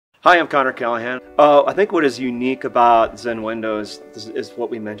Hi, I'm Connor Callahan. I think what is unique about Zen Windows is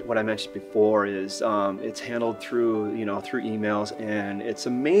what I mentioned before. Is it's handled through through emails, and it's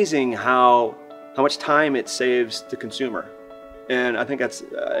amazing how much time it saves the consumer. And I think that's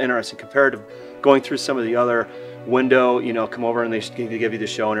interesting compared to going through some of the other window. Come over and they give you the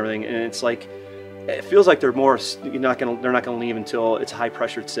show and everything, and it's like it feels like they're not going to leave until it's high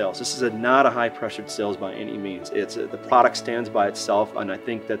pressured sales. This is not a high pressured sales by any means. It's the product stands by itself, and I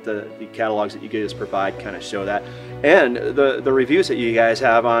think that the catalogs that you guys provide kind of show that, and the reviews that you guys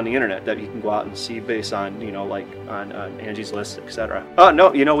have on the internet that you can go out and see based on like on Angie's List, etc.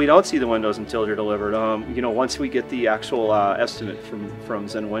 No, we don't see the windows until they're delivered. Once we get the actual estimate from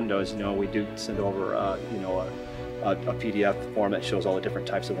Zen Windows, we do send over a PDF form that shows all the different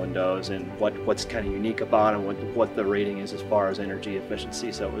types of windows and what's kind of unique about them, what the rating is as far as energy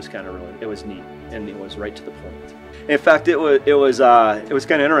efficiency. So it was kind of it was neat, and it was right to the point. In fact, it was kind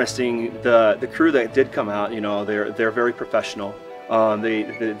of interesting. The crew that did come out, they're very professional.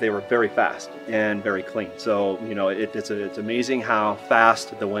 They were very fast and very clean. So it's amazing how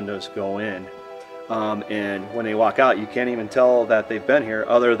fast the windows go in. And when they walk out, you can't even tell that they've been here,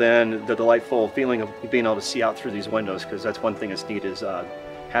 other than the delightful feeling of being able to see out through these windows, because that's one thing that's neat is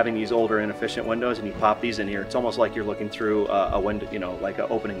having these older inefficient windows, and you pop these in here, it's almost like you're looking through a window, like an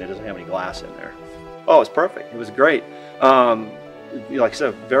opening that doesn't have any glass in there. Oh, it's perfect. It was great. Like I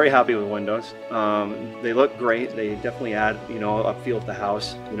said, very happy with windows. They look great. They definitely add a feel to the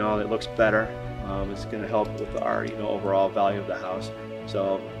house. It looks better. It's going to help with our overall value of the house.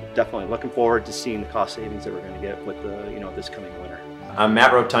 So definitely looking forward to seeing the cost savings that we're going to get with the this coming winter. I'm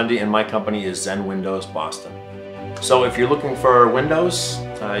Matt Rotondi, and my company is Zen Windows Boston. So if you're looking for windows,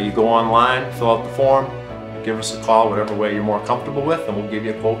 you go online, fill out the form, give us a call, whatever way you're more comfortable with, and we'll give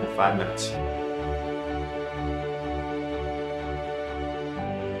you a quote in 5 minutes.